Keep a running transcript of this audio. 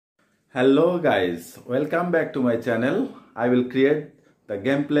Hello guys, welcome back to my channel. I will create the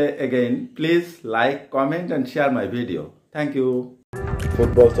gameplay again. Please like, comment and share my video. Thank you.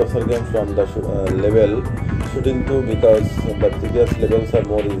 Football soccer game from the level shooting 2 because the previous levels are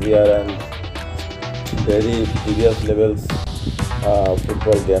more easier and very previous levels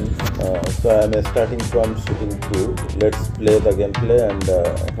football game. So I am starting from shooting 2. Let's play the gameplay and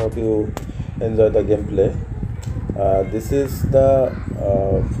hope you enjoy the gameplay. This is the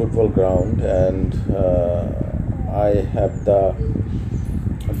football ground and I have the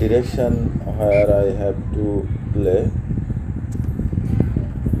direction where I have to play.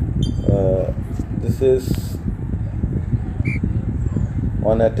 This is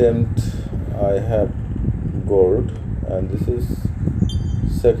one attempt I have gold, and this is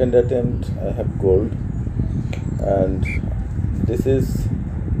second attempt I have gold, and this is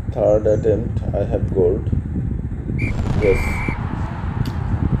third attempt I have gold. Yes,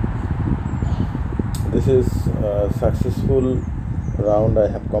 this is a successful round I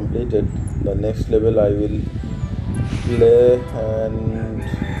have completed. The next level I will play and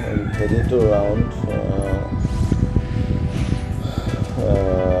ready to round.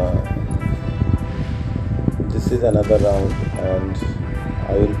 This is another round and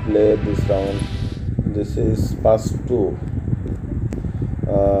I will play this round. This is pass 2.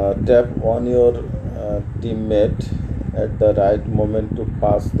 Tap on your teammate at the right moment to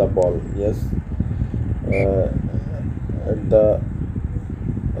pass the ball. Yes, at the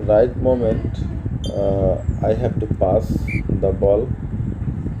right moment I have to pass the ball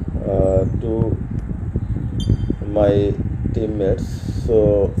to my teammates,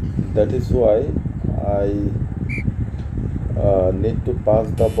 so that is why I need to pass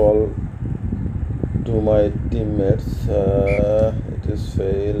the ball to my teammates. It is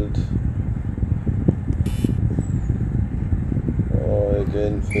failed.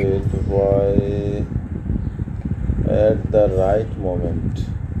 Again failed. Why? At the right moment.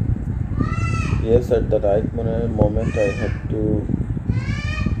 Yes, at the right moment I have to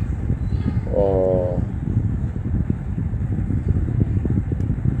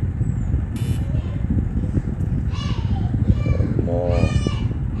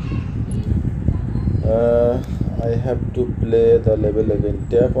I have to play the level again.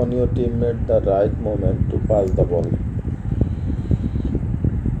 Tap on your teammate the right moment to pass the ball.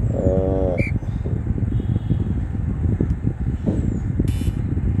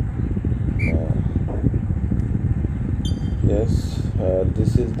 Yes,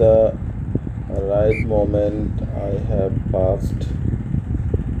 this is the right moment I have passed.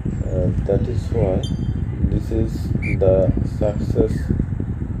 That is why this is the success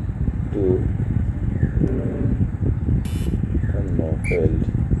to no failed.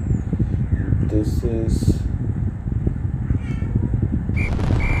 This is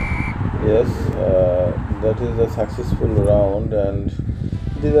yes, that is a successful round, and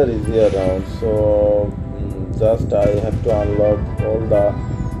these are easier rounds. So just I have to unlock all the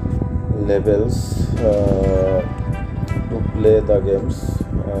levels to play the games.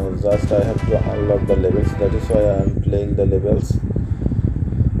 Just I have to unlock the levels. That is why I am playing the levels.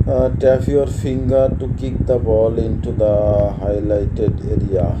 Tap your finger to kick the ball into the highlighted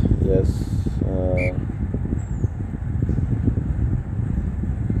area. Yes.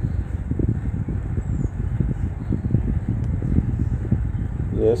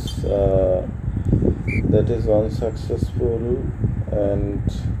 Yes, that is one successful, and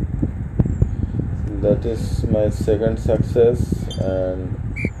that is my second success, and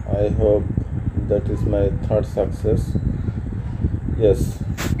I hope that is my third success. Yes,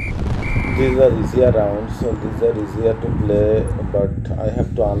 these are easier rounds, so these are easier to play, but I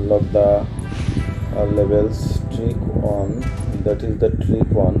have to unlock the levels. Trick 1, that is the trick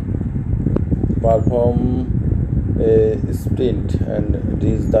 1. Perform a sprint and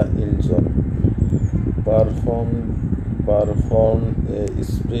reach the end zone. Perform a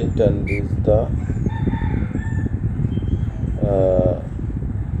sprint and reach the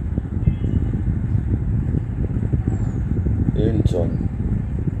end zone.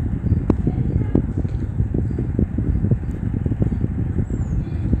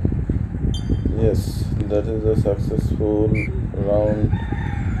 Yes, that is a successful round.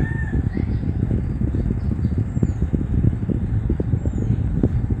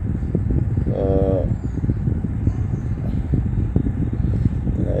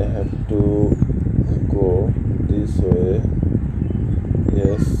 I have to go this way.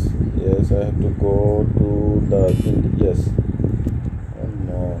 Yes, I have to go to the yes. Oh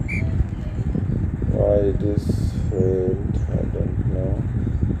no, why it is failed, I don't know.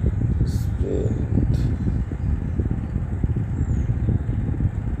 Sprint.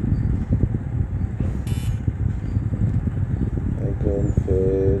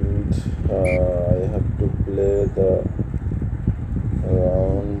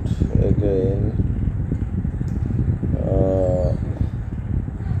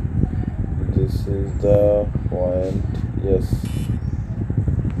 this is the point. Yes.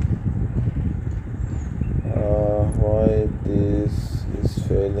 Why this is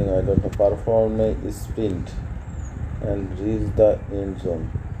failing, I don't know. Perform a sprint and reach the end zone.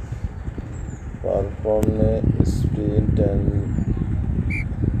 Perform a sprint and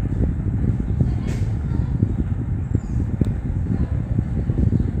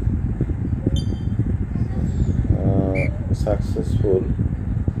successful.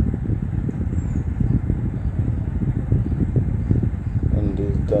 And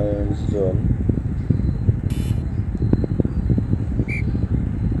reach the end zone.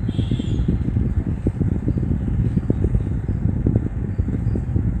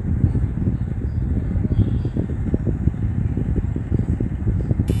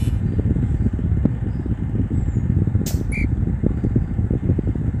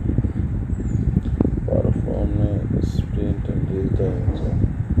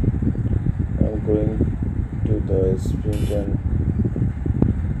 I'm going to the sprint and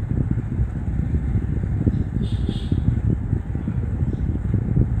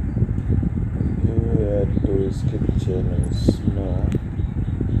you had to skip challenge. No,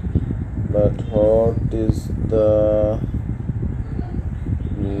 but what is the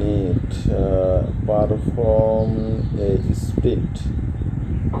need? Perform a sprint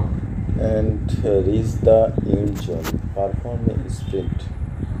and reach the end zone. Perform a sprint.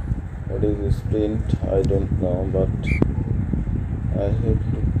 What is a sprint? I don't know, but I have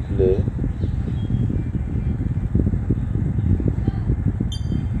to play.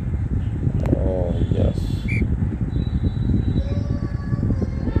 Oh yes.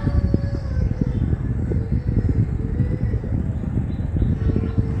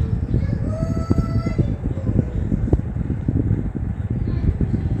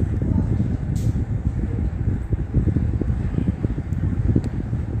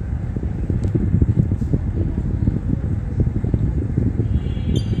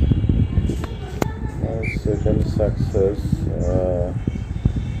 Second success.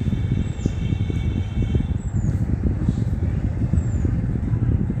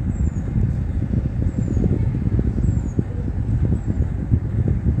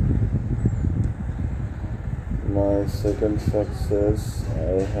 My second success, I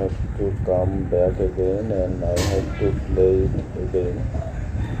have to come back again and I have to play it again.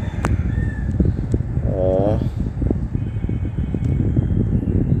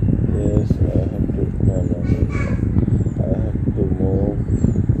 Yes, I have to. No, I have to move.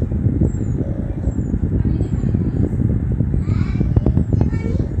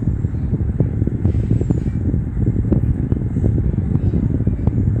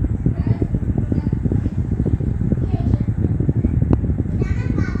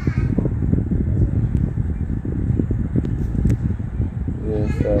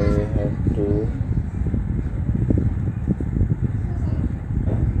 Yes, I have to.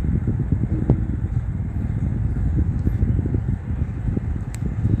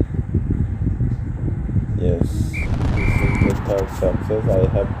 Yes, this is the third success. I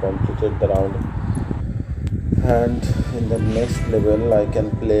have completed the round, and in the next level I can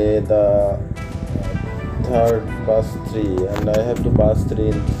play the third pass 3, and I have to pass 3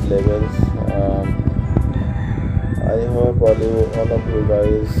 in these levels. I hope all of you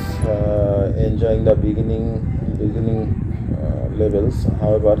guys enjoying the beginning levels.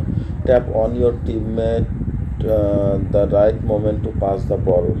 However, tap on your teammate the right moment to pass the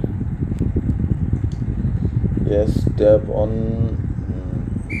ball. Yes, tap on.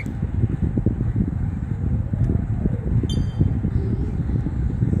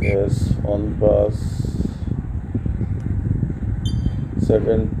 Yes, on pass.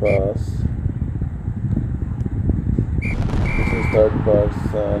 Second pass. This is third pass,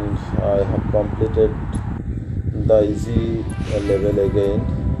 and I have completed the easy level again.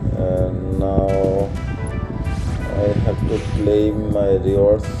 And now I have to claim my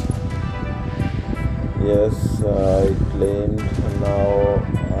rewards. Yes, I claimed. Now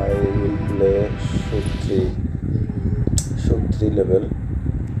I will play shoot 3 level.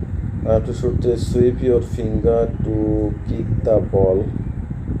 I have to shoot 3. Sweep your finger to kick the ball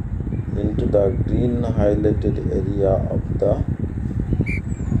into the green highlighted area of the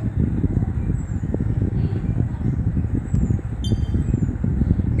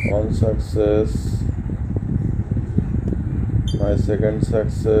one success. My second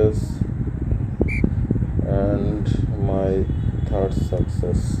success and my third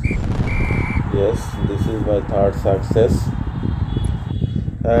success. Yes, this is my third success,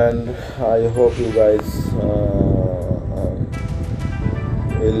 and I hope you guys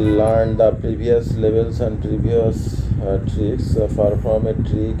will learn the previous levels and previous tricks. Perform a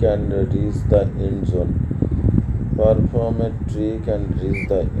trick and reach the end zone. Perform a trick and reach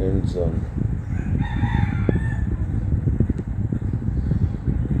the end zone.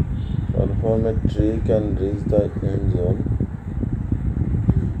 Perform a trick and reach the end zone.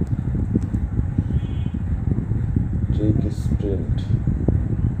 Trick sprint.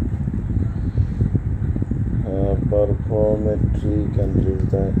 Perform a trick and reach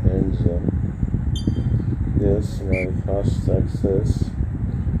the end zone. Yes, my first success.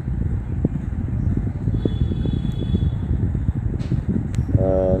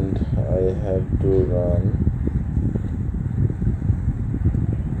 And I have to run.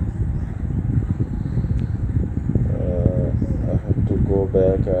 I have to go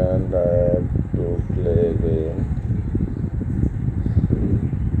back and I have to play again.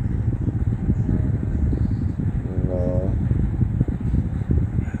 No.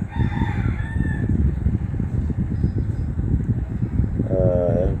 I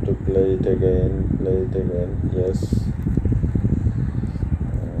have to play it again, yes.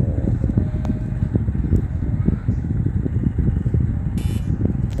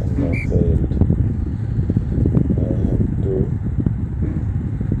 Failed. I have to,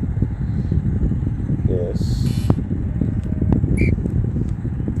 yes,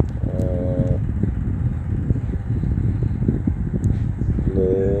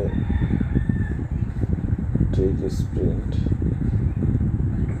 play trick sprint.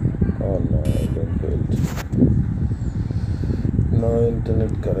 Oh no, I didn't failed. No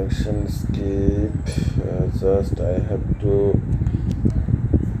internet connection, skip. Just I have to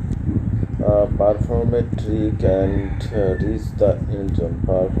perform a trick and reach the end zone.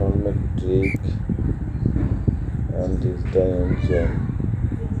 Perform a trick and reach the end zone.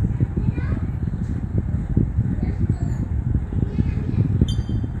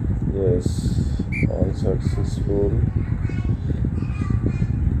 Yes, unsuccessful.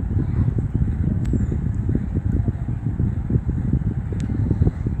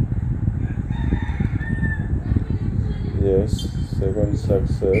 Yes, second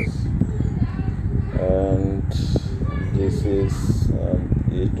success. And this is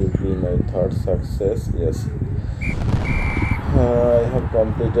it will be my third success. Yes, I have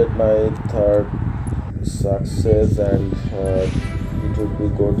completed my third success, and it will be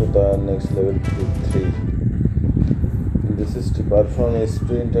go to the next level 3. This is to perform a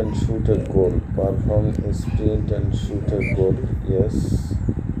sprint and shoot a goal. Perform a sprint and shoot a goal. Yes.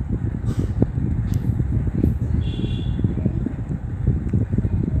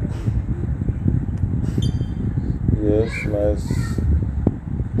 Yes, my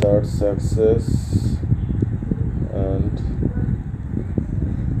third success, and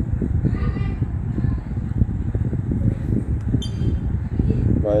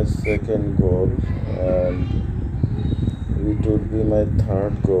my second goal, and it would be my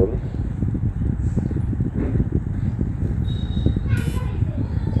third goal.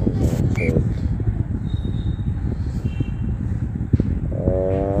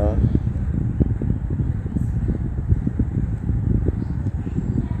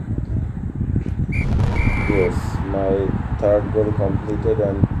 Yes, my third goal completed,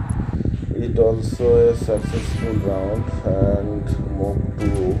 and it also a successful round. And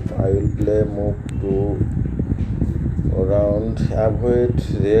I will play move to round, avoid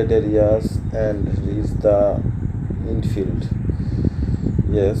red areas and reach the infield.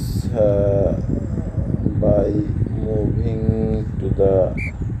 Yes, by moving to the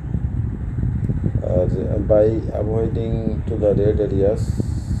by avoiding to the red areas,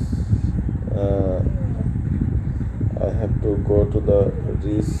 I have to go to the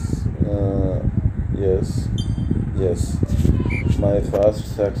yes, my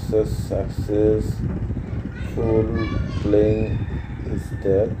first successful playing is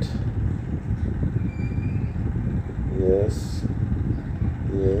that.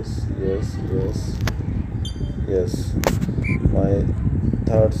 Yes, my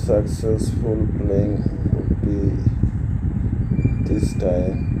third successful playing would be this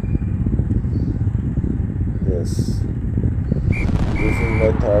time. Yes, this is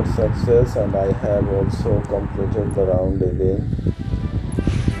my third success, and I have also completed the round again.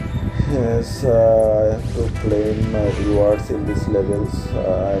 Yes, I have to claim my rewards in these levels.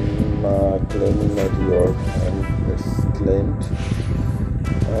 I'm claiming my reward, and it's claimed.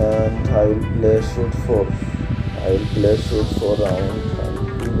 And I will play shoot 4. Round, and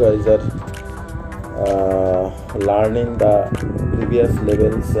you guys are learning the previous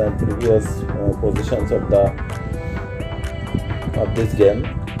levels and previous positions of this game.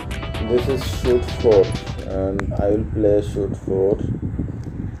 This is shoot 4, and I will play shoot 4.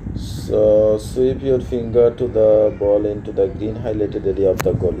 So sweep your finger to the ball into the green highlighted area of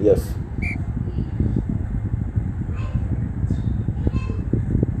the goal. Yes.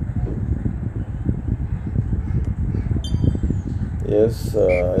 Yes,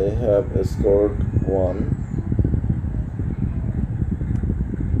 I have scored 1.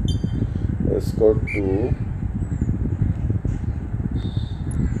 I scored 2.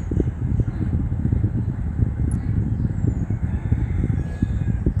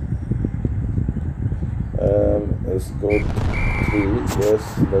 I scored 3. Yes,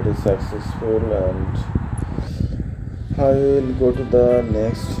 that is successful, and I will go to the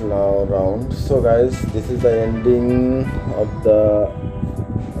next round. So guys, this is the ending of the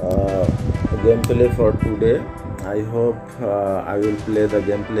gameplay for today. I hope I will play the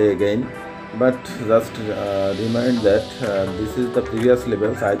gameplay again, but just remind that this is the previous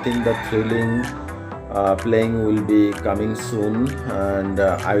levels. I think the thrilling playing will be coming soon, and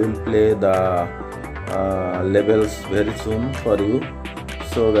I will play the levels very soon for you.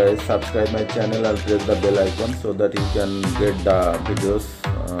 So guys, subscribe my channel and press the bell icon so that you can get the videos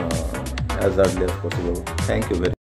as early as possible. Thank you very much.